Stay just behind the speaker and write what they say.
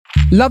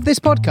Love this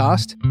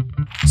podcast?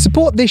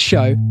 Support this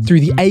show through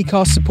the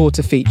Acast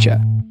supporter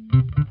feature.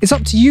 It's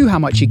up to you how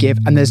much you give,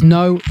 and there's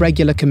no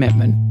regular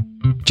commitment.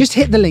 Just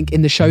hit the link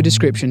in the show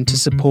description to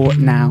support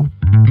now.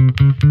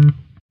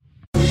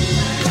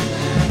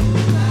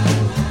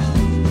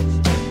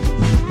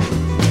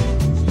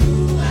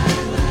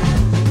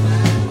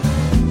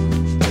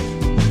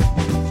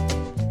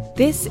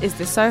 This is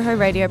the Soho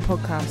Radio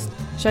Podcast,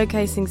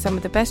 showcasing some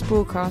of the best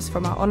broadcasts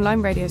from our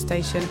online radio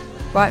station,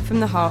 right from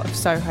the heart of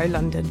Soho,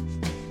 London.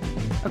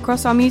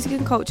 Across our music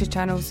and culture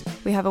channels,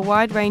 we have a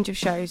wide range of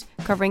shows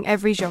covering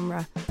every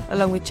genre,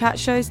 along with chat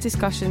shows,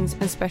 discussions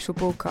and special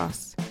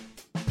broadcasts.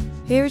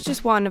 Here is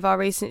just one of our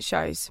recent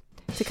shows.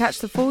 To catch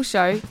the full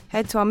show,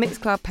 head to our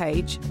Mixcloud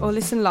page or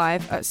listen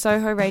live at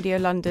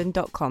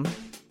sohoradiolondon.com.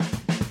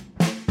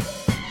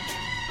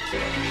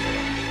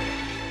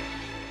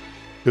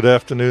 Good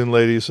afternoon,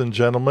 ladies and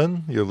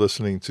gentlemen. You're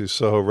listening to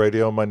Soho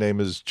Radio. My name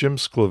is Jim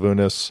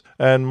Sklavounis,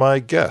 and my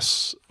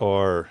guests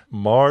are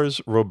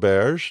Mars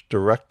Roberge,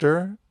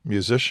 director,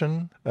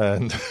 musician,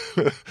 and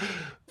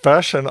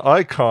fashion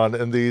icon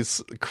in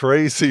these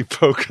crazy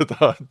polka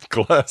dot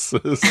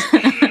glasses.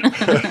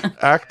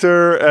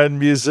 Actor and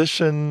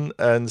musician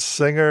and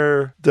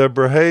singer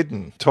Deborah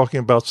Hayden,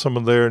 talking about some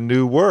of their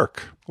new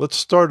work. Let's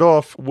start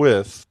off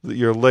with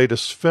your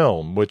latest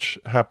film, which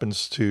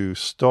happens to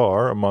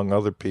star, among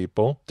other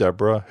people,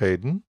 Deborah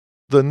Hayden.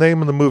 The name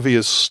of the movie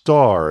is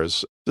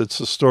Stars. It's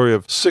the story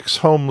of 6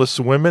 homeless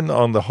women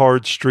on the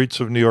hard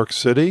streets of New York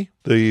City.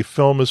 The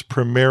film is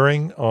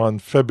premiering on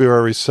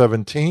February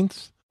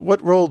 17th.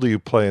 What role do you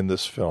play in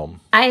this film?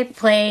 I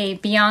play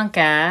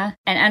Bianca,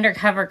 an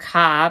undercover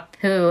cop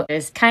who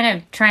is kind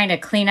of trying to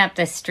clean up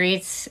the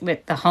streets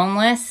with the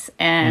homeless.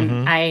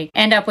 And I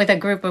end up with a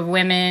group of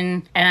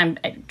women and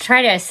I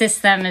try to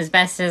assist them as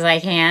best as I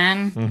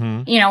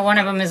can. You know, one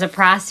of them is a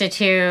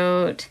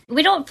prostitute.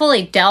 We don't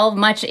fully delve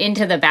much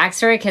into the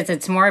backstory because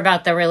it's more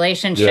about the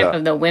relationship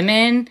of the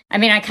women. I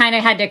mean, I kind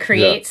of had to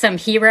create some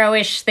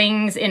hero-ish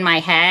things in my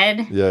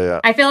head.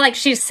 I feel like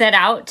she set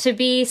out to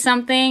be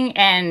something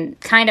and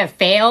kind of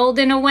failed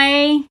in a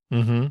way.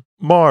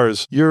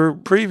 Mars, your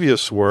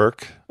previous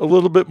work, a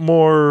little bit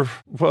more,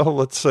 well,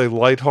 let's say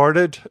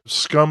lighthearted.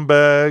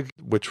 Scumbag,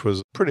 which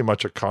was pretty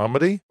much a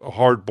comedy, a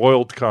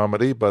hard-boiled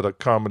comedy, but a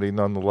comedy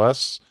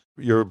nonetheless.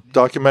 Your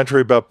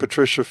documentary about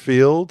Patricia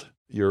Field,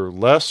 your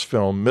last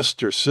film,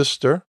 Mr.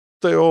 Sister.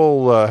 They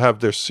all have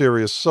their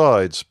serious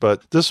sides,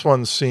 but this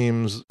one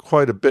seems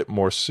quite a bit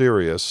more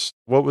serious.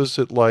 What was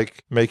it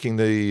like making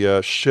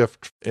the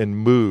shift in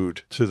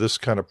mood to this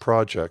kind of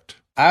project?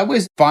 I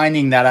was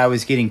finding that I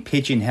was getting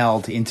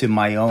pigeonholed into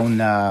my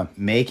own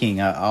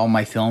making. All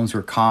my films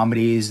were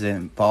comedies that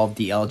involved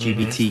the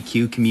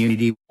LGBTQ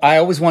community. I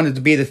always wanted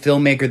to be the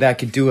filmmaker that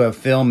could do a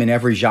film in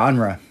every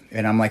genre.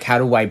 And I'm like, how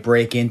do I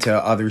break into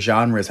other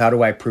genres? How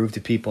do I prove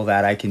to people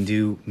that I can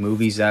do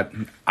movies that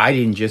I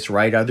didn't just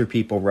write, other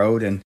people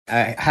wrote? And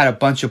I had a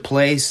bunch of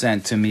plays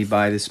sent to me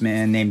by this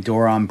man named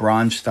Doron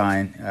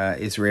Bronstein,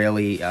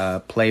 Israeli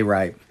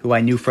playwright, who I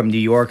knew from New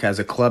York as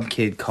a club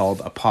kid called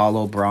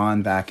Apollo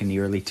Braun back in the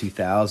early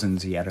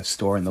 2000s. He had a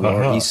store in the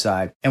Lower East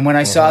Side. And when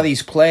I saw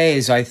these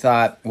plays, I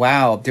thought,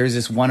 wow, there's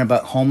this one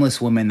about homeless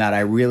women that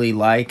I really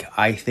like.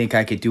 I think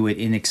I could do it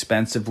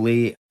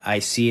inexpensively. I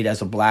see it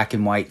as a black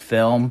and white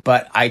film,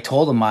 but I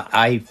told him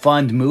I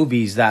fund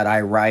movies that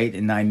I write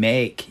and I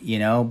make, you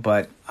know,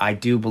 but I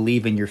do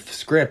believe in your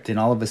script. And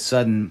all of a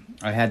sudden,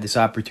 I had this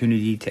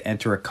opportunity to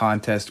enter a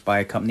contest by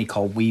a company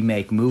called We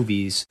Make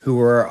Movies, who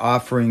were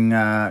offering,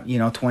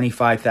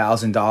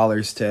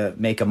 $25,000 to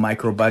make a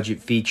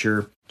micro-budget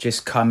feature.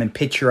 Just come and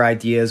pitch your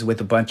ideas with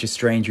a bunch of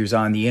strangers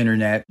on the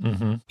internet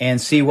and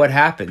see what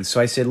happens.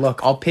 So I said, look,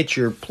 I'll pitch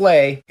your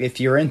play if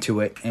you're into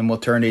it, and we'll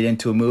turn it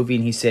into a movie.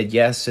 And he said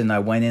yes, and I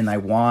went in, I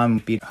won,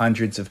 beat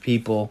hundreds of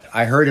people.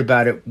 I heard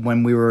about it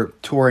when we were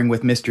touring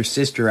with Mr.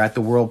 Sister at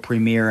the world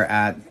premiere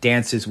at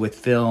Dances with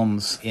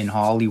Films in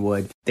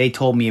Hollywood. They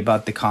told me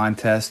about the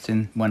contest,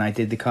 and when I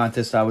did the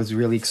contest, I was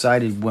really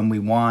excited when we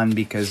won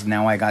because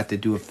now I got to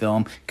do a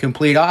film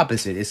complete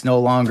opposite. It's no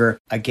longer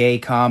a gay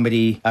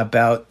comedy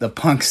about the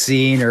punk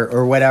scene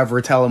or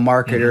whatever,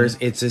 telemarketers.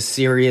 It's a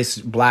serious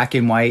black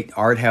and white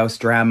art house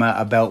drama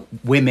about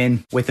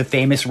women with a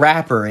famous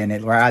rapper in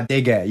it, Rah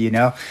Digga, you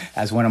know,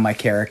 as one of my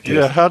characters.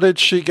 Yeah, how did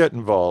she get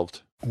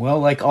involved?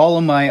 Well, like all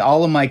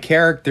of my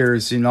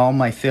characters in all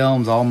my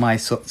films, all my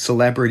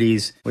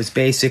celebrities was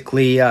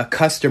basically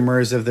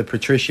customers of the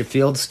Patricia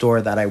Field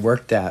store that I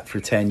worked at for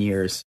 10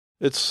 years.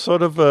 It's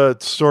sort of a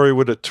story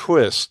with a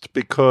twist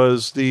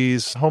because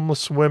these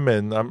homeless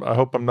women, I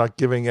hope I'm not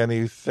giving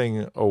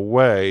anything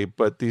away,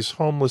 but these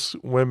homeless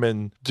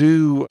women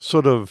do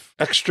sort of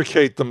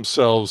extricate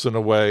themselves in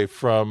a way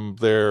from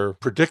their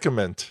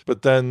predicament.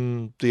 But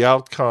then the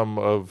outcome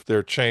of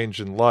their change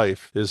in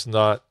life is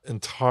not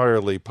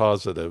entirely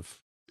positive.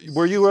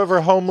 Were you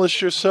ever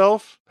homeless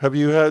yourself? Have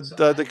you had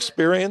that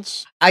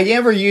experience? I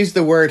never used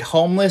the word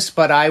homeless,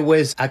 but I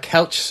was a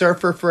couch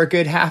surfer for a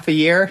good half a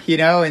year, you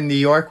know, in New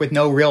York with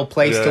no real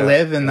place to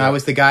live. And I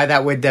was the guy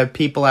that would, the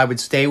people I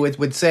would stay with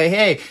would say,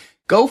 hey,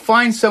 go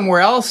find somewhere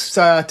else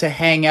to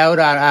hang out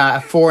at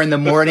 4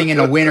 a.m. in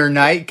a winter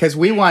night because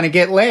we want to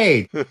get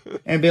laid.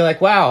 And be like,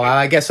 wow,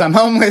 I guess I'm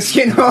homeless.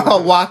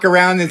 I'll walk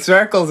around in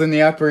circles in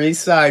the Upper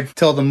East Side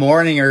till the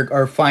morning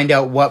or find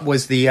out what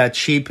was the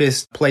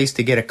cheapest place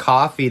to get a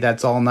coffee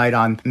that's all night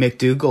on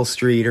McDougal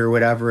Street or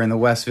whatever in the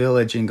West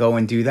Village and go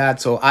and do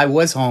that. So I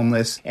was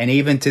homeless. And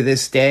even to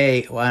this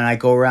day, when I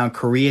go around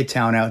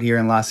Koreatown out here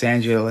in Los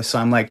Angeles, so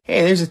I'm like,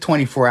 hey, there's a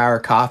 24-hour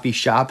coffee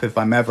shop if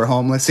I'm ever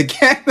homeless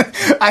again.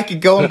 I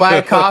could go and buy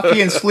a coffee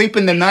and sleep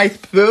in the nice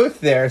booth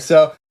there.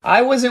 So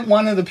I wasn't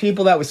one of the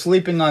people that was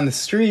sleeping on the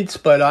streets,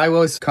 but I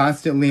was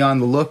constantly on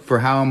the look for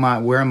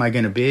where am I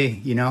going to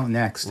be,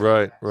 next.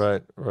 Right.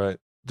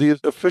 The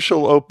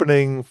official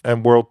opening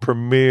and world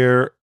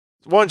premiere.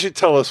 Why don't you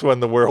tell us when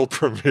the world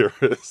premiere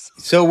is?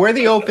 So we're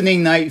the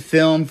opening night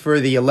film for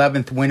the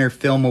 11th Winter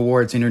Film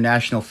Awards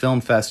International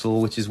Film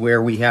Festival, which is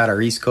where we had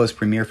our East Coast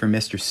premiere for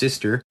Mr.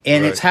 Sister.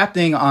 And It's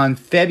happening on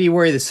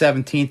February the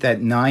 17th at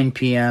 9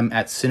 p.m.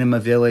 at Cinema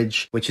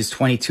Village, which is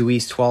 22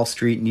 East 12th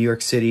Street, New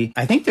York City.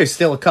 I think there's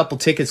still a couple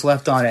tickets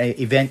left on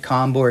Event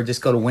Combo, or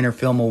just go to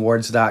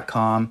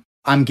winterfilmawards.com.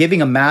 I'm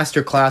giving a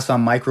master class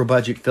on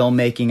micro-budget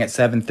filmmaking at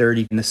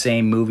 7:30 in the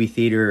same movie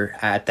theater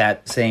at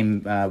that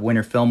same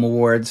Winter Film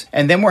Awards.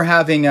 And then we're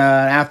having an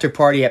after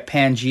party at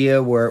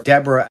Pangea where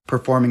Deborah,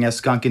 performing as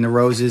Skunk in the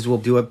Roses, will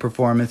do a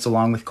performance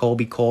along with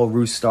Colby Cole,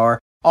 Ruth Starr.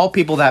 All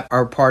people that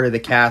are part of the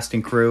cast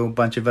and crew, a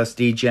bunch of us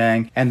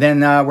DJing. And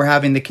then we're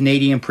having the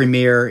Canadian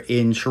premiere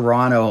in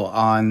Toronto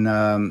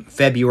on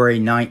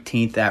February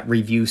 19th at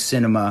Review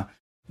Cinema,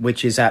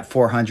 which is at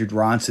 400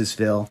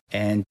 Roncesvalles.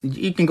 And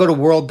you can go to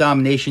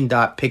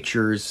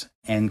worlddomination.pictures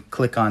and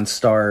click on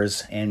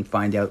stars and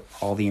find out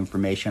all the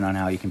information on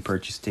how you can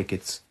purchase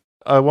tickets.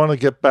 I want to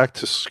get back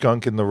to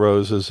Skunk in the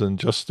Roses in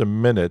just a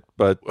minute,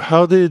 but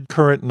how did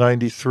Current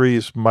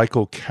 93's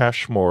Michael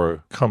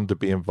Cashmore come to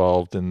be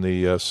involved in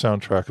the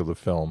soundtrack of the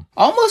film?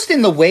 Almost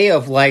in the way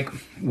of like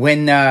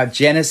when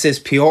Genesis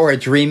Peoria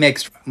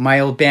remixed my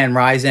old band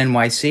Rise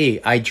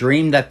NYC. I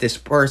dreamed that this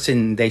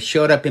person, they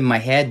showed up in my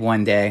head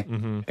one day,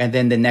 and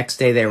then the next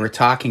day they were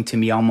talking to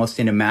me almost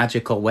in a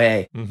magical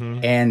way.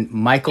 And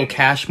Michael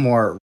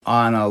Cashmore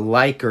on a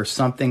like or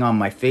something on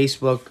my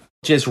Facebook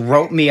just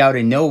wrote me out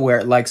of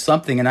nowhere like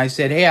something. And I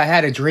said, hey, I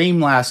had a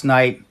dream last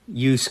night.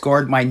 You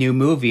scored my new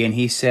movie. And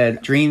he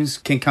said, dreams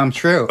can come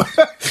true.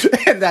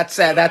 And that's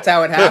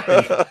how it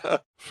happened.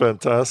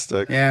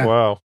 Fantastic. Yeah.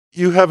 Wow.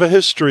 You have a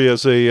history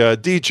as a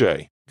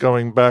DJ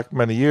going back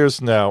many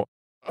years now.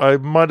 I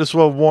might as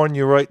well warn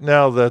you right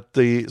now that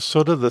the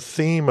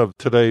theme of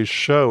today's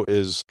show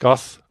is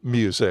goth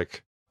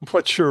music.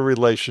 What's your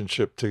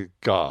relationship to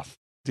goth?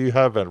 Do you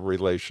have a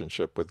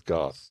relationship with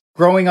goth?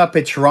 Growing up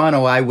in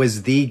Toronto, I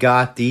was the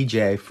goth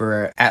DJ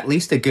for at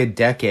least a good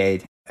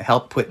decade. I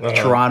helped put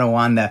Toronto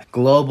on the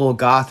global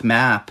goth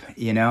map,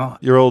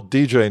 Your old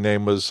DJ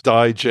name was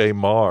DJ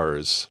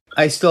Mars.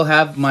 I still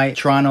have my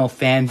Toronto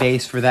fan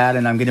base for that,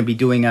 and I'm going to be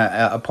doing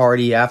a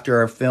party after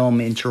our film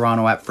in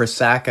Toronto at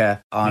Frisaka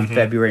on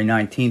February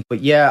 19th.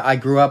 But yeah, I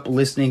grew up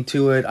listening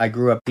to it. I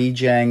grew up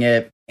DJing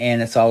it.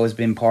 And it's always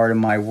been part of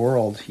my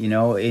world.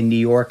 In New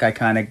York, I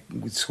kind of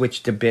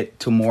switched a bit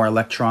to more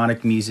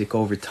electronic music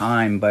over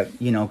time. But,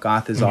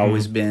 goth has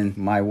always been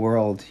my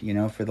world,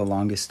 for the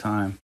longest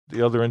time.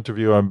 The other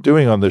interview I'm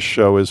doing on this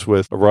show is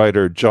with a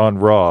writer, John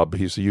Robb.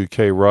 He's a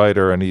UK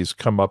writer, and he's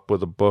come up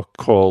with a book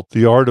called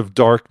The Art of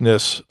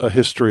Darkness, A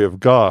History of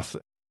Goth.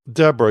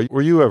 Deborah,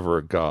 were you ever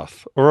a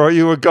goth? Or are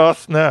you a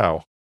goth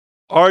now?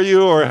 Are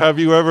you, or have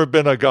you ever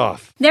been a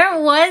goth?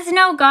 There was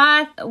no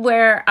goth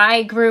where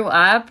I grew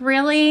up,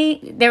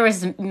 really. There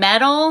was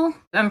metal.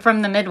 I'm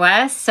from the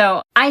Midwest,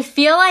 so I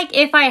feel like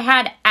if I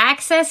had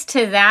access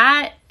to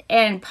that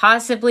and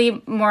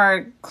possibly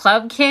more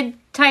club kid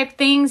type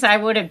things, I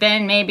would have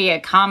been maybe a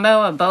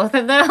combo of both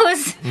of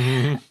those.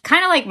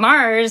 Kind of like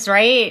Mars,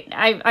 right?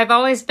 I've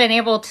always been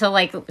able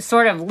to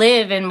sort of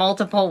live in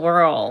multiple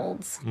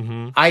worlds.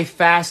 I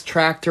fast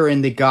tracked her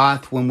into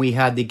goth when we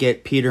had to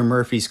get Peter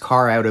Murphy's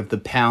car out of the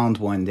pound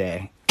one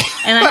day.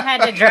 And I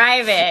had to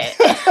drive it.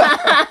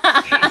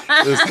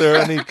 Is there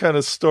any kind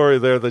of story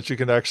there that you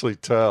can actually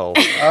tell?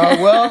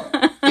 Well,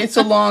 it's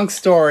a long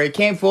story.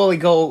 Can't fully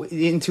go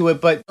into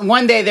it, but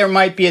one day there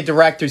might be a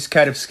director's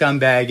cut of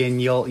Scumbag, and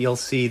you'll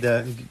see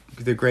the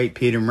great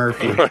Peter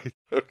Murphy. Right.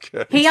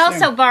 Okay. He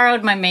also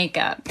borrowed my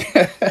makeup.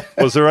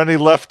 Was there any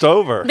left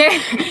over? There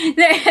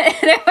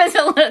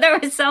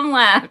was some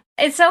left.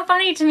 It's so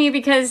funny to me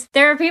because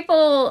there are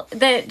people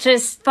that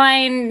just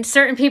find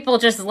certain people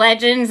just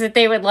legends that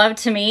they would love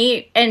to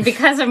meet. And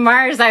because of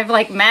Mars, I've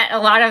met a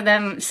lot of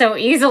them so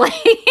easily.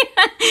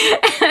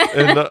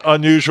 In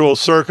unusual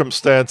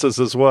circumstances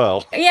as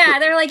well. Yeah,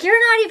 they're like, you're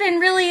not even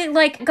really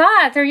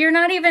goth, or you're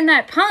not even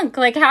that punk.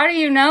 How do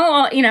you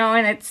know?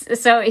 And it's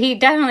so he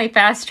definitely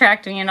fast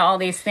tracked me into all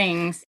these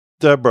things.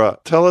 Deborah,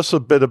 tell us a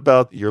bit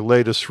about your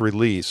latest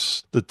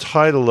release. The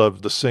title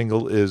of the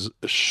single is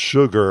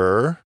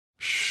Sugar.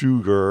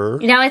 Sugar.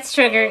 No, it's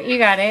sugar. You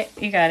got it.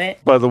 You got it.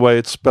 By the way,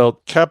 it's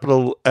spelled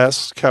capital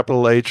S,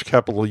 capital H,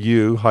 capital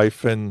U,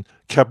 hyphen,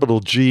 capital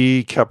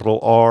G, capital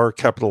R,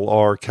 capital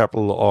R,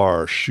 capital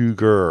R.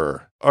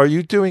 Sugar. Are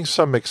you doing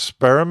some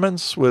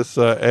experiments with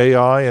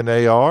AI and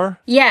AR?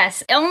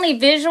 Yes, only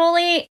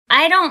visually.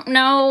 I don't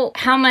know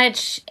how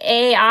much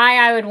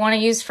AI I would want to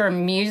use for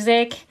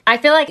music. I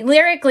feel like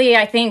lyrically,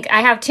 I think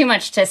I have too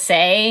much to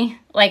say.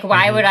 Like,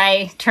 why would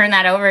I turn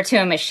that over to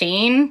a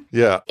machine?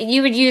 Yeah.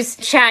 You would use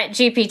Chat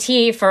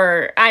GPT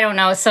for, I don't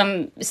know,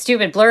 some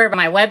stupid blurb on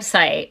my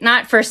website,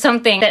 not for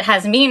something that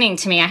has meaning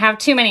to me. I have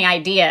too many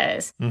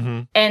ideas.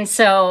 And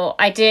so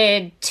I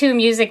did 2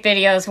 music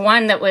videos,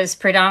 one that was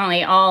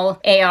predominantly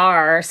all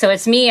AR. So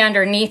it's me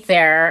underneath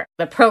there.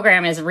 The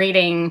program is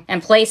reading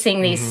and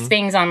placing these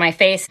things on my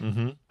face.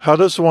 How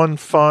does one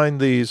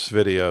find these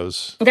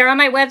videos? They're on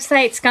my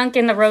website,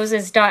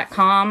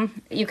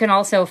 skunkintheroses.com. You can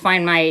also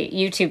find my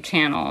YouTube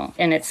channel,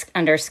 and it's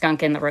under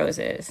Skunk in the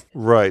Roses.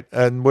 Right.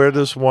 And where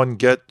does one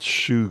get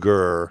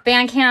Sugar?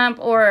 Bandcamp,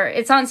 or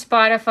it's on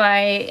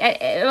Spotify.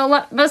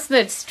 Most of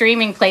the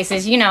streaming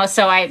places, you know,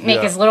 so I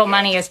make as little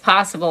money as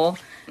possible.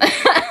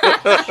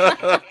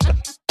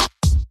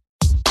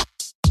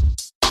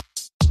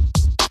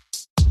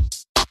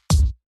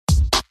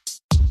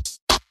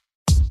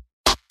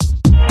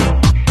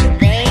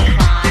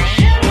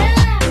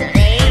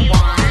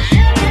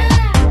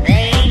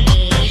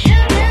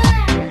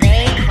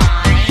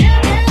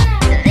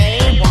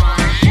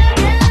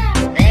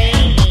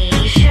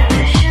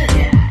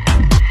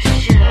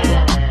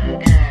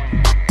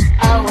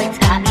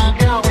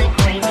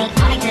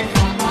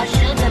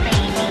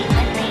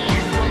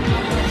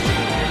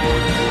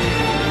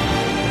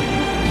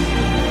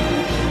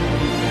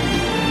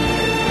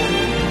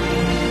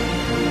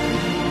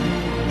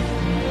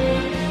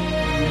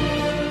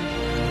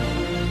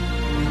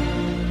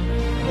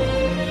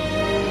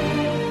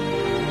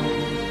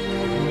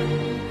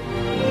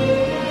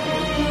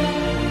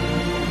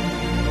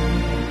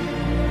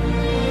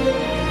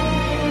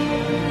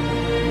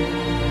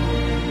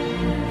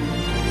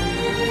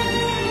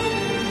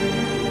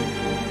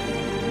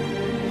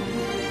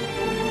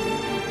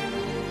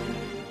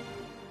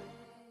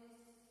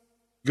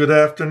 Good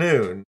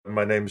afternoon.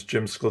 My name is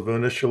Jim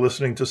Sklevunas. You're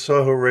listening to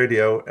Soho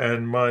Radio,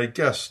 and my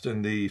guest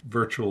in the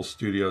virtual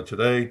studio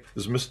today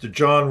is Mr.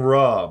 John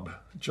Robb.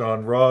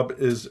 John Robb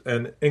is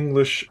an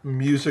English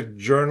music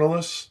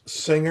journalist,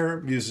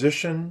 singer,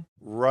 musician,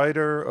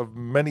 writer of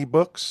many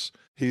books.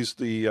 He's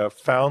the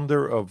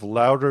founder of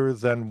Louder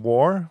Than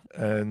War,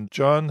 and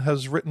John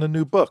has written a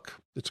new book.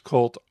 It's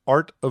called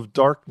Art of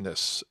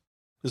Darkness.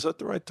 Is that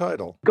the right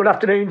title? Good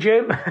afternoon,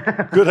 Jim.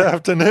 Good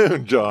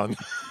afternoon, John.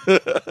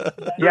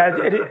 Yeah,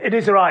 it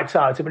is the right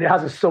title, but it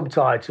has a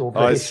subtitle.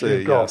 I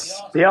see,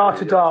 yes. The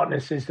Art of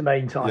Darkness is the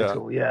main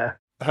title, yeah.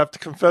 I have to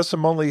confess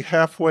I'm only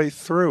halfway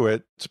through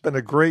it. It's been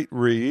a great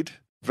read.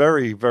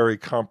 Very, very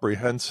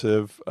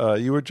comprehensive.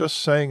 You were just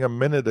saying a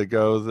minute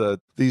ago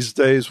that these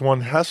days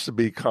one has to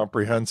be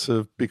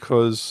comprehensive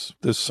because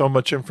there's so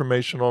much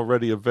information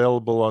already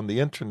available on the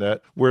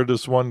internet. Where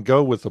does one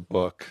go with a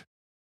book?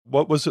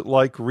 What was it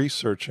like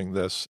researching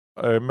this?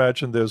 I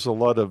imagine there's a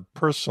lot of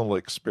personal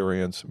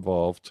experience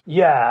involved.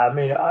 Yeah, I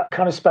mean, I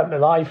kind of spent my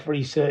life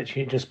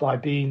researching it just by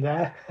being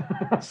there.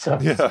 So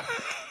yeah.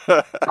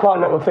 Quite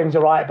a lot of things to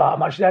write about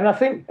them, actually. And I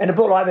think in a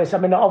book like this, I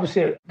mean,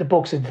 obviously the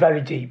book's a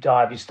very deep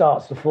dive. It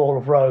starts the fall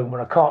of Rome,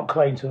 and I can't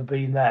claim to have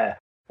been there.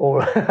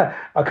 Or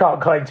I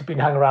can't claim to have been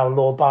hanging around with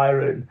Lord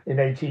Byron in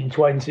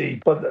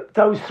 1820. But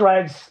those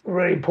threads are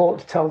really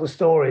important to tell the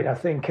story. And I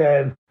think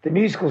the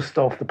musical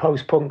stuff, the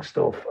post-punk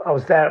stuff, I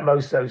was there at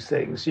most of those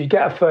things. So you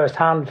get a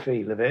first-hand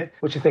feel of it,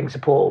 which I think is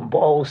important. But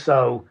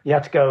also you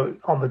have to go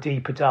on the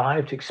deeper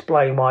dive to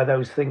explain why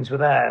those things were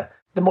there.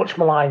 The much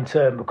maligned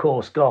term, of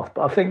course, goth.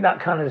 But I think that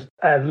kind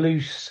of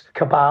loose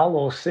cabal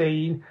or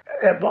scene,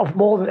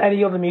 more than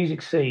any other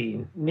music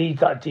scene,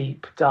 needs that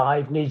deep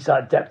dive, needs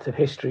that depth of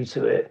history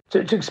to it,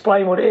 to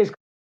explain what it is.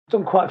 I've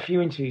done quite a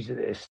few interviews of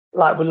this,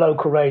 like with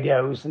local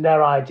radios, and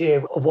their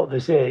idea of what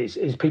this is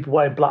people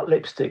wearing black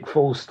lipstick,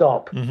 full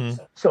stop.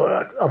 Mm-hmm. So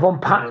I've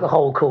unpacked the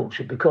whole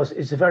culture because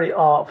it's a very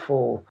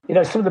artful,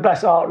 some of the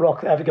best art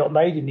rock that ever got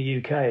made in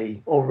the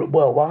UK or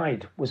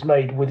worldwide was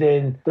made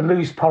within the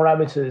loose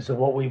parameters of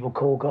what we would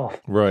call goth.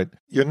 Right.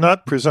 You're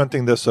not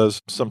presenting this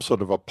as some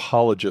sort of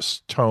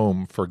apologist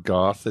tome for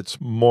goth.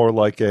 It's more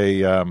like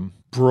a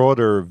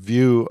broader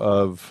view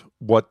of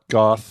what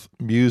goth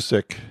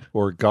music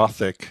or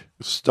gothic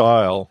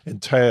style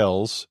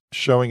entails,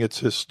 showing its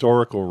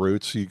historical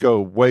roots. You go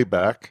way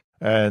back.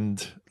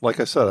 And like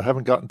I said, I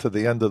haven't gotten to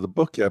the end of the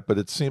book yet, but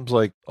it seems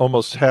like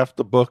almost half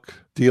the book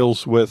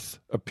deals with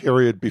a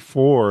period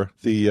before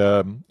the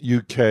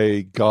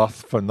UK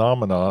goth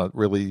phenomena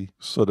really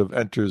sort of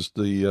enters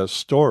the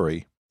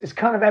story. It's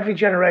kind of every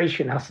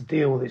generation has to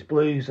deal with its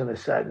blues in a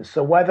sense.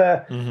 So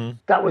whether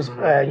that was,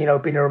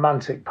 being a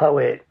romantic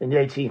poet in the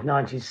 18th,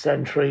 19th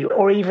century,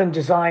 or even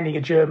designing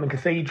a German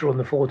cathedral in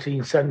the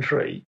 14th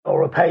century,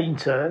 or a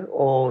painter,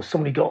 or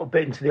somebody got a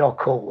bit into the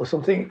occult or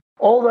something,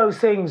 all those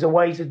things are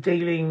ways of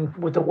dealing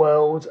with the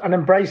world and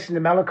embracing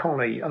the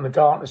melancholy and the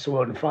darkness of the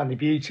world and finding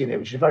beauty in it,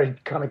 which is a very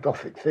kind of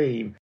Gothic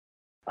theme.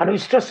 And it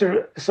was just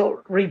to sort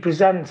of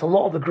represent a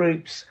lot of the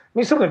groups. I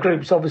mean, some of the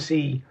groups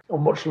obviously are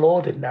much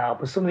lauded now,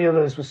 but some of the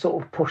others were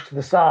sort of pushed to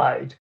the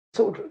side,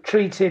 sort of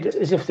treated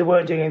as if they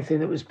weren't doing anything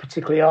that was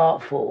particularly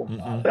artful.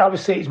 Mm-hmm.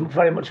 Obviously, it's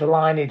very much a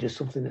lineage of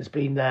something that's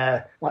been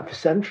there like for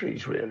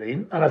centuries, really.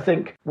 And I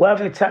think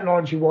wherever the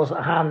technology was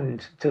at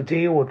hand to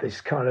deal with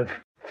this kind of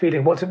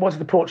feeling, what's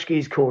the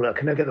Portuguese call it?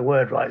 Can I get the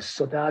word right?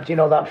 Saudade, you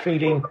know, that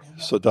feeling?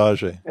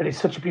 Saudade. And it's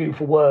such a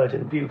beautiful word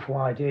and a beautiful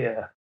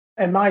idea.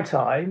 In my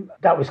time,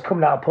 that was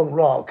coming out of punk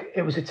rock.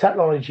 It was a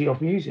technology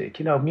of music.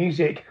 You know,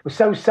 music was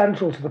so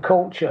central to the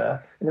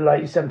culture in the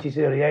late 70s,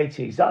 early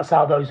 80s. That's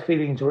how those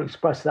feelings were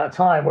expressed at that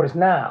time. Whereas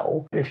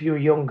now, if you were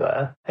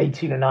younger,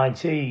 18 or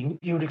 19,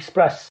 you would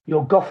express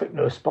your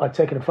Gothicness by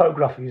taking a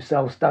photograph of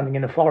yourself standing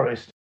in a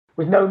forest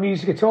with no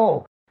music at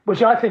all,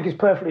 which I think is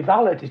perfectly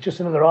valid. It's just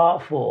another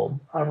art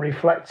form and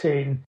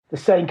reflecting the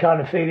same kind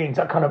of feelings,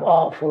 that kind of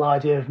artful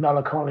idea of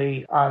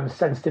melancholy and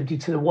sensitivity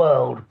to the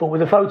world, but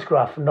with a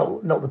photograph and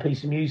not the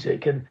piece of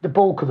music. And the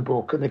bulk of the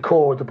book and the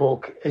core of the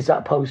book is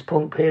that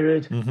post-punk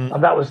period. Mm-hmm.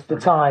 And that was the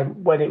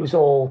time when it was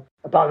all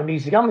about the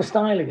music and the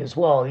styling as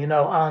well, you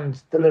know,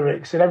 and the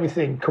lyrics and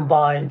everything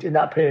combined in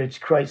that period to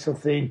create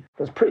something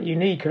that's pretty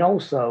unique. And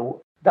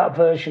also that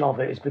version of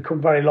it has become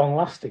very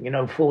long-lasting, you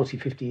know, 40,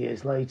 50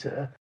 years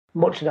later.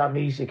 Much of that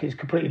music is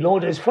completely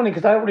lauded. It's funny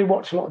because I don't really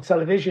watch a lot of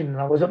television. And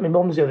I was at my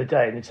mum's the other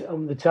day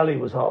and the telly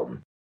was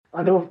on.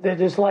 And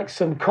there's like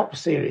some cop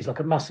series, like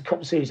a massive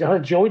cop series. It had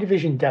a Joy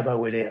Division demo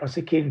with it. I was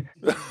thinking,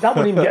 that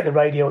wouldn't even get the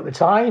radio at the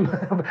time,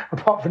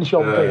 apart from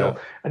Sean Peel. Yeah.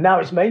 And now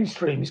it's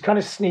mainstream. It's kind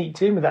of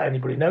sneaked in without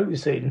anybody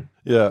noticing.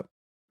 Yeah.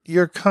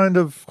 You're kind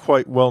of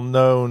quite well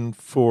known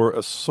for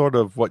a sort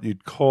of what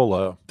you'd call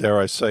a, dare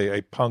I say,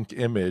 a punk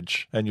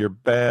image. And your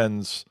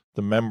bands,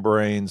 The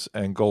Membranes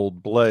and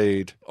Gold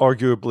Blade,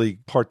 arguably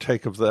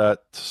partake of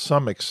that to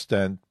some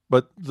extent.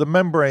 But the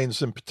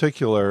Membranes in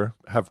particular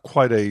have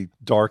quite a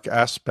dark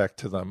aspect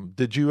to them.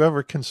 Did you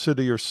ever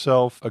consider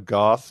yourself a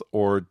goth,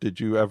 or did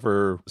you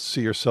ever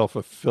see yourself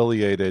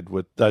affiliated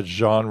with that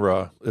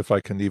genre, if I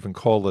can even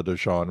call it a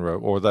genre,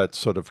 or that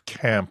sort of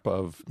camp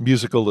of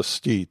musical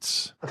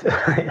aesthetes?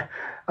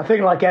 I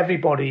think like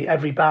everybody,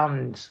 every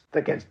band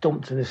that gets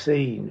dumped in the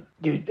scene,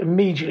 you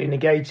immediately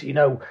negate it, you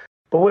know.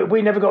 But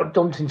we never got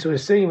dumped into a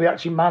scene. We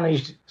actually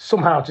managed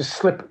somehow to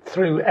slip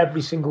through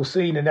every single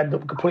scene and end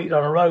up completely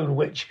on our own,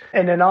 which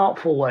in an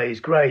artful way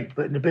is great,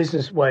 but in a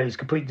business way is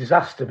complete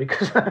disaster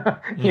because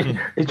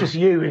it's just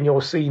you in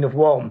your scene of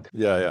one.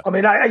 Yeah. I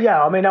mean,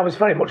 I was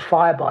very much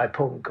fired by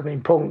punk. I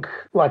mean, punk,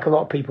 like a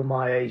lot of people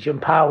my age,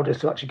 empowered us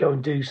to actually go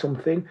and do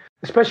something,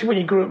 especially when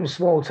you grew up in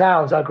small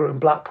towns. I grew up in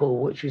Blackpool,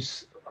 which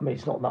is, I mean,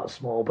 it's not that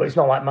small, but it's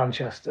not like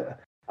Manchester.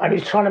 And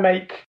it's trying to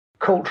make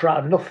culture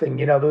out of nothing.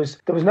 You know, there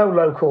was no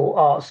local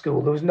art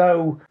school, there was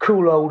no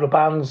cool older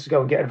bands to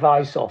go and get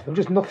advice off. There was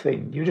just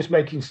nothing. You were just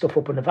making stuff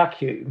up in a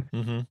vacuum.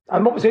 Mm-hmm.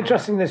 And what was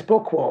interesting in this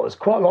book was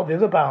quite a lot of the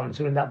other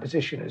bands were in that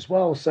position as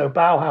well. So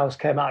Bauhaus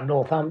came out of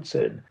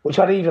Northampton, which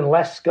had even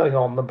less going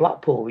on than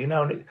Blackpool, you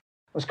know, and I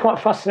was quite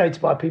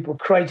fascinated by people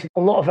creating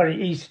a lot of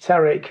very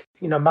esoteric,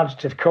 you know,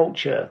 imaginative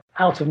culture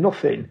out of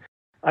nothing.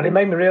 And it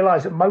made me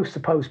realise that most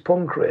of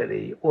post-punk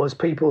really was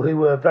people who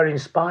were very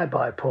inspired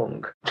by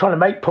punk, trying to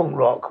make punk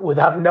rock with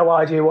having no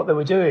idea what they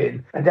were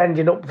doing and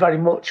ending up very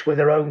much with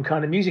their own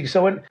kind of music.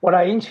 So when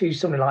I interviewed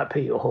somebody like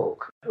Peter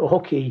Hook, or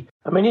Hooky,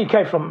 I mean, he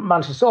came from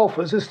Manchester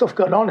Soulful, there's stuff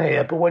going on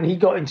here, but when he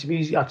got into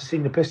music after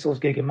seeing the Pistols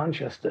gig in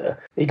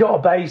Manchester, he got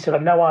a bass and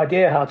had no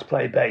idea how to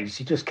play bass.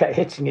 He just kept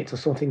hitting it till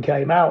something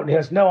came out, and he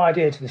has no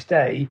idea to this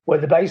day where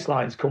the bass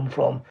lines come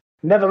from.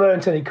 Never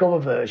learnt any cover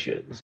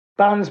versions.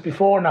 Bands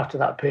before and after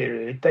that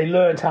period, they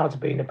learned how to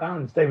be in a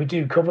band. They would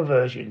do cover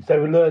versions. They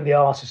would learn the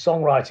art of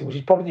songwriting, which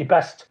is probably the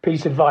best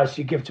piece of advice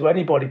you give to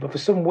anybody. But for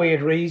some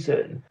weird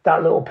reason,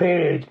 that little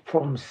period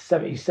from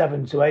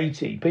 77 to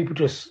 80, people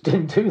just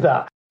didn't do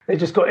that. They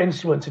just got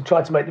instruments and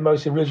tried to make the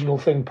most original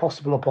thing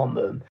possible upon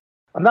them.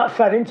 And that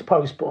fed into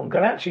post-punk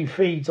and actually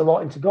feeds a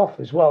lot into goth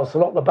as well. So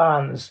a lot of the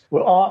bands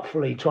were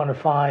artfully trying to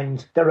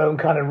find their own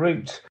kind of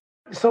route.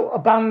 So a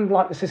band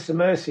like the Sister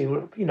Mercy,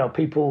 you know,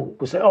 people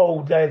will say,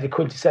 oh, they're the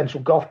quintessential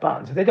goth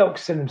band. They don't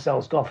consider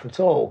themselves goth at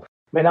all.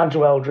 I mean,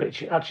 Andrew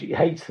Eldritch actually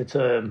hates the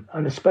term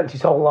and has spent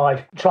his whole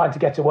life trying to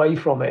get away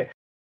from it.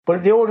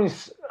 But the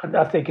audience,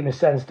 I think, in a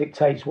sense,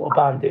 dictates what a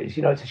band is.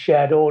 You know, it's a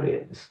shared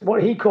audience.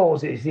 What he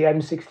calls it is the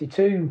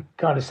M62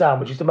 kind of sound,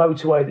 which is the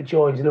motorway that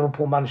joins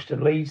Liverpool, Manchester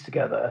and Leeds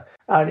together.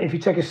 And if you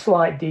take a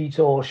slight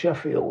detour,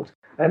 Sheffield,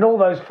 and all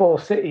those four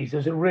cities,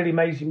 there's a really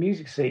amazing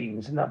music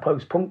scenes in that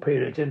post-punk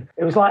period. And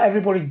it was like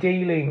everybody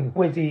dealing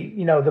with the,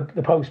 you know,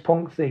 the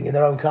post-punk thing in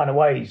their own kind of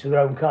ways, with their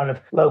own kind of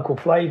local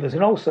flavours.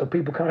 And also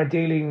people kind of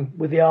dealing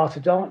with the art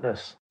of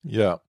darkness.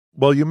 Yeah.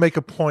 Well, you make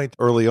a point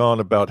early on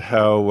about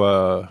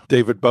how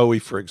David Bowie,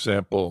 for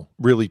example,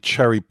 really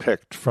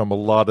cherry-picked from a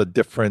lot of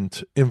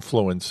different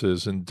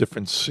influences and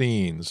different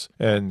scenes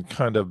and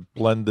kind of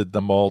blended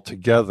them all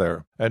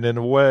together. And in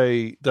a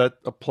way, that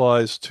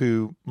applies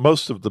to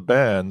most of the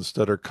bands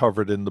that are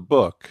covered in the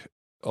book.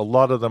 A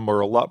lot of them are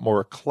a lot more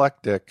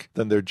eclectic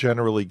than they're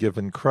generally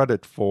given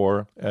credit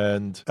for.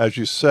 And as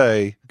you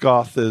say,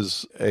 goth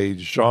is a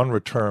genre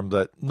term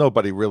that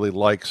nobody really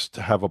likes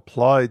to have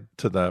applied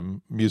to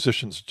them.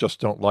 Musicians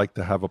just don't like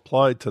to have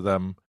applied to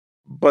them.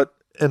 But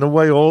in a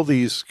way, all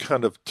these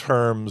kind of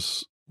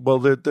terms, well,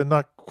 they're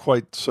not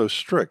quite so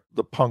strict.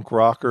 The punk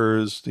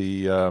rockers,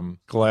 the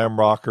glam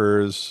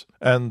rockers,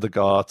 and the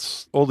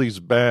goths, all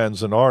these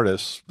bands and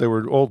artists, they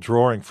were all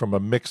drawing from a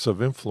mix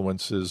of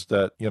influences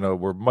that,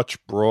 were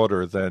much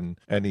broader than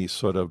any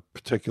sort of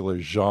particular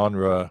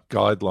genre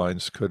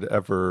guidelines could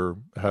ever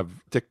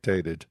have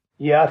dictated.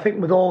 Yeah, I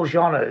think with all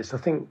genres, I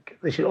think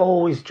they should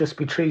always just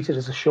be treated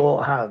as a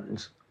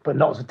shorthand, but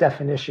not as a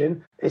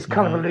definition. It's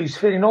kind of a loose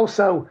feeling.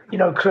 Also,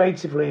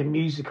 creatively and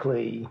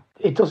musically,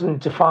 it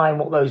doesn't define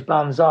what those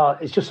bands are.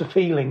 It's just a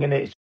feeling,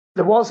 and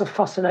there was a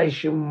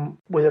fascination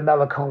with a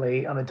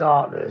melancholy and a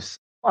darkness.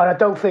 And I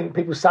don't think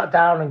people sat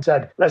down and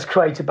said, let's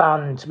create a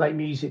band to make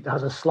music that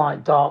has a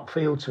slight dark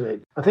feel to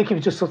it. I think it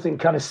was just something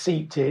kind of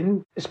seeped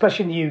in,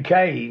 especially in the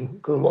UK,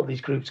 because a lot of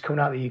these groups coming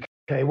out of the UK.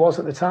 It was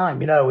at the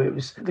time, it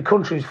was the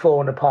country was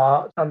falling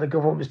apart and the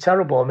government was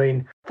terrible. I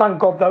mean, thank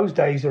God those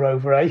days are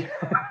over, eh?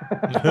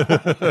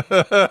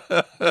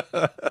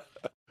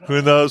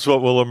 Who knows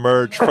what will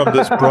emerge from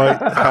this bright,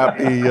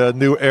 happy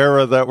new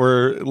era that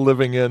we're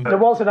living in. There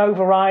was an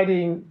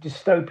overriding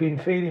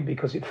dystopian feeling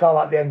because it felt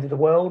like the end of the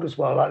world as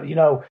well. Like,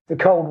 the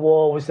Cold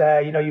War was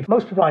there.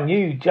 Most people I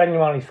knew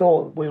genuinely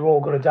thought we were all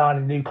going to die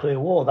in a nuclear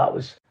war. That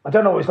was, I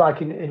don't know what it was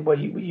like in where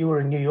you were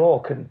in New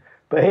York,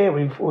 but here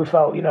we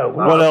felt,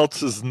 What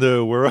else is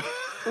new?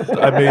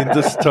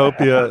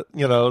 Dystopia,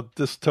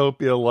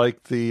 dystopia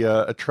like the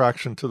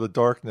attraction to the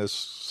darkness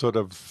sort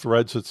of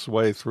threads its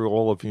way through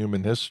all of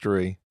human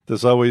history.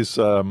 There's always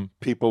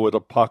people with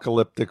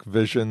apocalyptic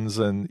visions.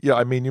 And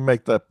you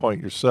make that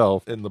point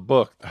yourself in the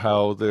book,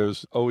 how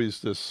there's always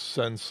this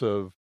sense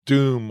of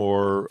doom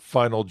or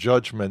final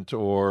judgment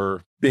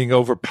or being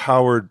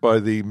overpowered by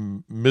the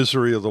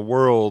misery of the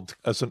world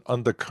as an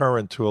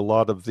undercurrent to a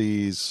lot of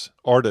these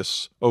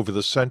artists over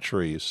the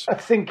centuries. I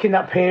think in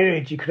that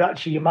period, you could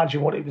actually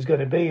imagine what it was going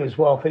to be as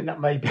well. I think that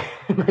maybe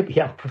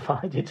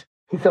amplified it.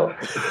 He thought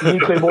the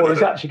nuclear war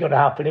is actually going to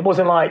happen. It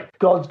wasn't like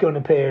God's going to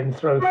appear and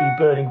throw a few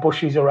burning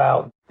bushes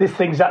around. This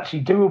thing's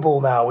actually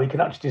doable now. We can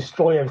actually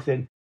destroy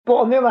everything. But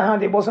on the other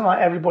hand, it wasn't like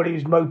everybody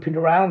was moping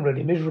around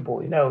really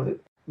miserable,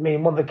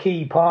 one of the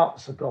key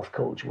parts of goth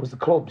culture was the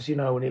clubs,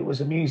 and it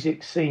was a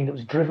music scene that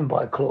was driven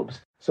by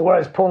clubs. So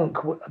whereas punk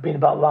had been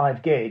about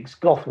live gigs,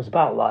 goth was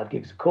about live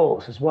gigs, of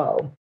course, as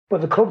well.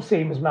 But the club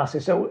scene was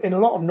massive. So in a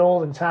lot of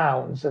northern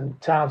towns and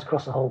towns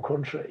across the whole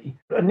country,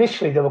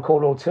 initially they were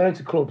called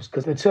alternative clubs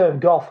because the term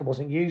goth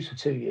wasn't used for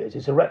 2 years.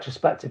 It's a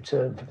retrospective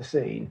term for the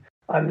scene.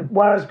 And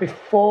whereas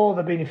before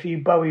there'd been a few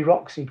Bowie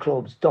Roxy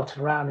clubs dotted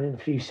around in a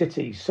few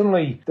cities,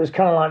 suddenly there's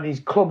kind of like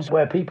these clubs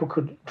where people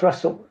could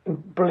dress up in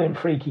brilliant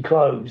freaky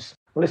clothes,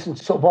 listen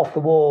to sort of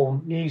off-the-wall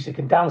music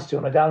and dance to it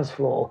on a dance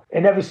floor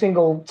in every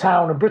single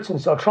town in Britain.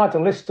 So I tried to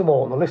list them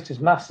all, and the list is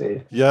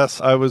massive. Yes,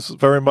 I was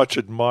very much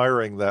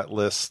admiring that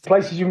list.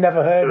 Places you've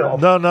never heard of.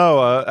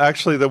 No.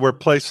 Actually, there were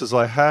places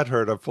I had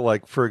heard of.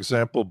 Like, for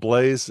example,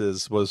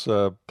 Blazes was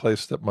a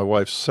place that my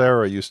wife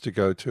Sarah used to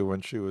go to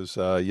when she was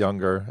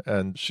younger,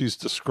 and she's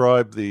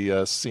described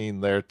the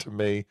scene there to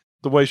me.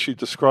 The way she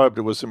described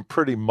it was in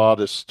pretty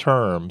modest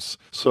terms,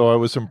 so I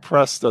was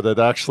impressed that it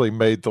actually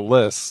made the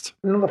list.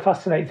 Another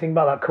fascinating thing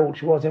about that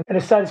culture was, in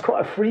a sense,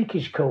 quite a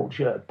freakish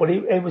culture, but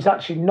it was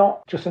actually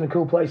not just in a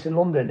cool place in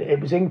London. It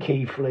was in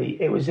Keighley,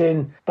 it was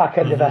in back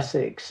end of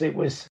Essex, it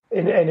was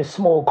in a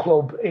small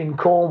club in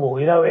Cornwall.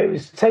 It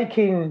was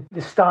taking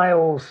the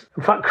styles,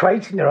 in fact,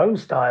 creating their own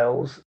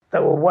styles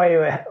that were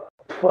way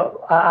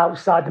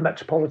outside the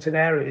metropolitan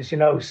areas,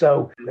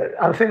 so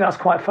I think that's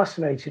quite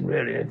fascinating,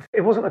 really.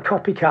 It wasn't a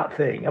copycat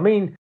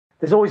thing.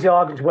 There's always the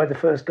argument where the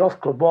first goth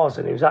club was,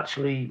 and it was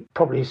actually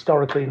probably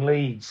historically in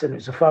Leeds, and it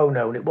was a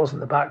phono, and it wasn't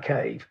the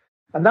Batcave.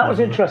 And that was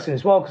interesting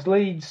as well, because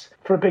Leeds,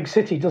 for a big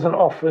city, doesn't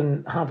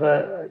often have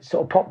a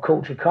sort of pop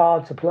culture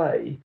card to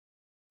play.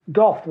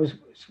 Goth was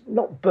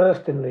not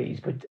birthed in Leeds,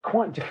 but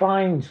quite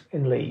defined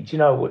in Leeds.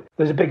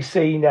 There's a big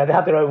scene there. They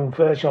had their own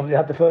version of it. They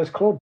had the first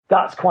club.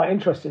 That's quite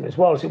interesting as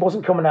well. So it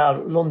wasn't coming out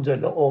of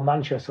London or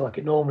Manchester like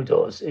it normally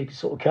does. It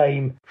sort of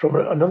came from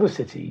another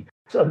city.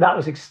 So that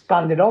was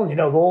expanded on,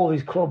 all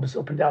these clubs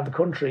up and down the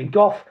country.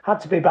 Goth had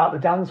to be about the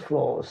dance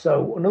floor.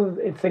 So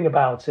another thing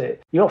about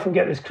it, you often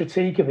get this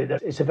critique of it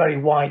that it's a very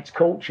white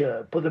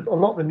culture, but a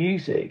lot of the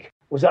music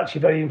was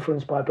actually very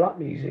influenced by black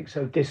music.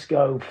 So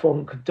disco,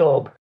 funk,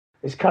 dub.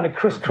 It's kind of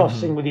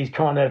crisscrossing with these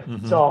kind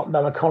of dark,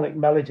 melancholic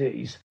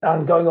melodies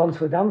and going on to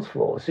the dance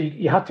floor. So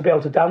you had to be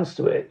able to dance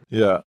to it.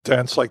 Yeah,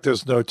 dance like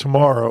there's no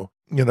tomorrow.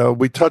 You know,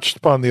 we touched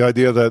upon the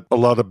idea that a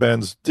lot of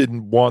bands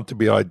didn't want to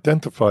be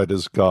identified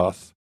as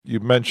goth. You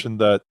mentioned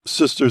that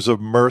Sisters of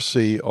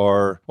Mercy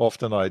are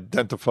often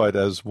identified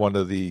as one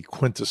of the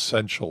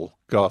quintessential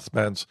goth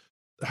bands.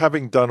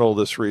 Having done all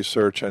this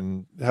research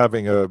and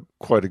having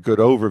quite a good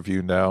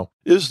overview now,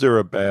 is there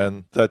a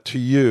band that to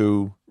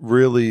you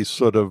really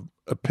sort of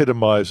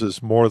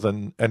epitomizes more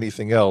than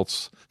anything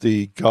else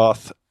the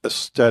goth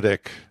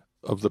aesthetic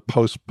of the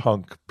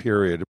post-punk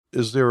period?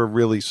 Is there a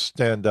really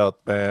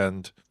standout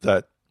band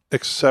that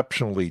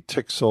exceptionally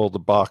ticks all the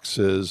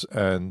boxes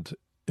and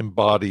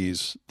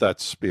embodies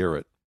that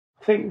spirit?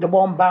 I think the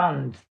one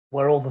band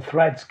where all the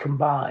threads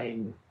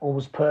combine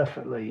almost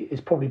perfectly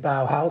is probably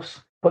Bauhaus.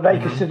 But they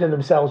consider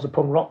themselves a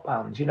punk rock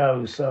band, you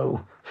know,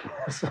 so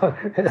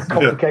that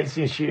complicates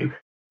the issue.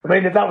 I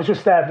mean, that was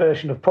just their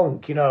version of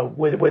punk, you know,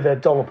 with a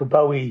dollop of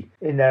Bowie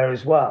in there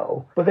as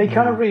well. But they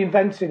kind of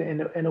reinvented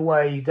it in a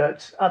way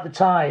that at the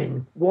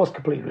time was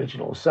completely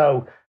original.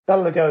 So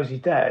Bela Lugosi's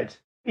Dead,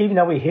 even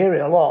though we hear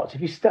it a lot, if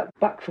you step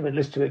back from it and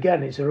listen to it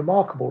again, it's a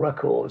remarkable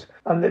record.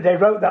 And they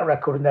wrote that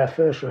record in their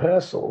first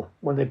rehearsal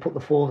when they put the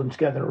four of them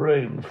together in a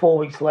room. 4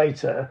 weeks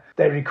later,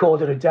 they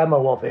recorded a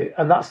demo of it,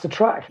 and that's the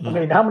track. I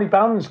mean, how many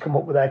bands come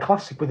up with their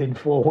classic within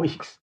 4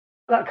 weeks?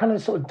 That kind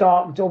of sort of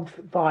dark dub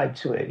vibe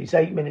to it. It's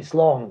 8 minutes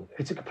long.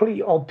 It's a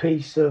completely odd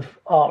piece of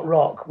art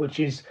rock,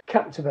 which is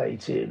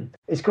captivating.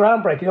 It's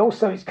groundbreaking.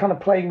 Also, it's kind of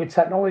playing with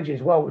technology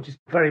as well, which is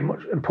very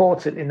much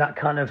important in that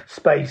kind of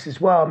space as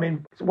well. I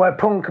mean, where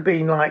punk had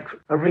been like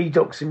a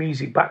redux of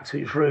music back to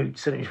its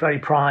roots, and it was very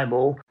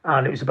primal,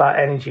 and it was about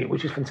energy,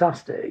 which is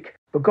fantastic.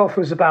 But goth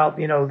was about,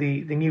 you know,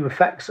 the new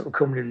effects that were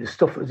coming in, the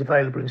stuff that was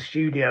available in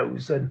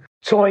studios, and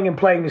toying and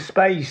playing with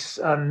space,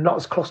 and not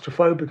as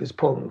claustrophobic as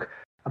punk.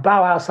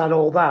 Bauhaus had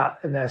all that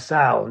in their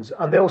sounds,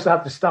 and they also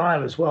had the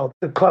style as well.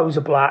 The clothes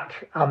are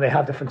black, and they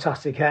had the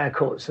fantastic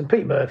haircuts. And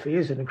Pete Murphy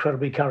is an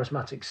incredibly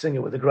charismatic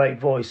singer with a great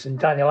voice, and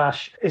Daniel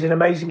Ash is an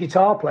amazing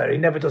guitar player. He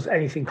never does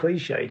anything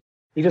cliched.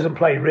 He doesn't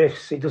play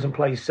riffs, he doesn't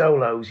play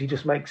solos, he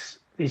just makes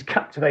these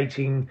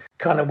captivating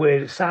kind of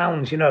weird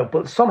sounds, you know,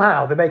 but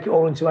somehow they make it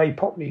all into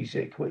A-pop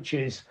music, which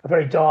is a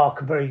very dark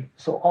and very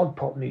sort of odd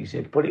pop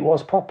music, but it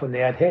was pop and they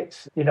had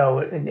hits, you know,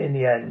 in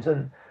the end.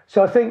 And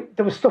so I think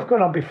there was stuff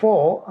going on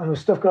before and there was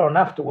stuff going on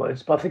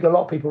afterwards, but I think a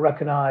lot of people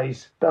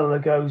recognise Bela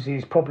Lugosi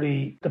is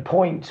probably the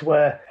point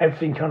where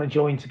everything kind of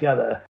joined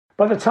together.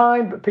 By the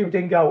time people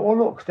didn't go, oh,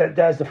 look,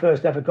 there's the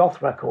first ever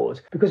goth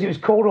record, because it was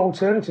called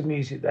alternative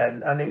music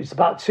then, and it was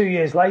about 2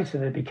 years later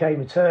that it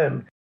became a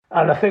term.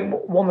 And I think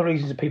one of the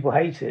reasons that people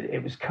hated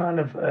it was kind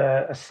of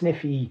a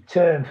sniffy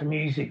term for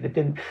music that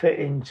didn't fit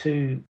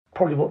into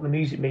probably what the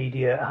music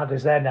media had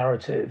as their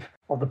narrative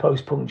of the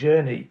post-punk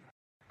journey.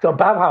 So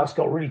Bauhaus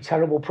got really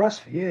terrible press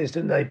for years,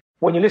 didn't they?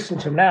 When you listen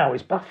to them now,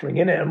 it's baffling,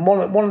 isn't it? And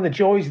one of the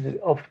joys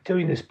of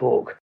doing this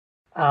book,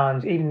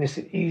 and even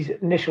these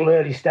initial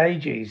early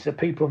stages, that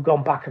people have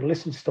gone back and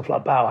listened to stuff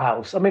like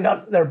Bauhaus. I mean,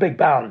 they're a big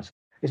band.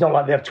 It's not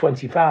like they have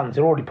 20 fans.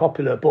 They're already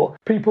popular. But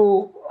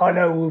people I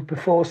know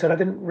before said, I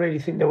didn't really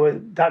think they were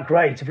that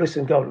great. I've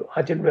listened and go,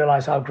 I didn't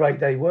realise how great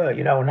they were,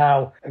 you know, and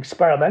how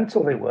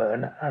experimental they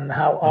were and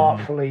how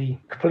artfully,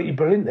 completely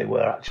brilliant they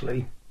were,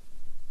 actually.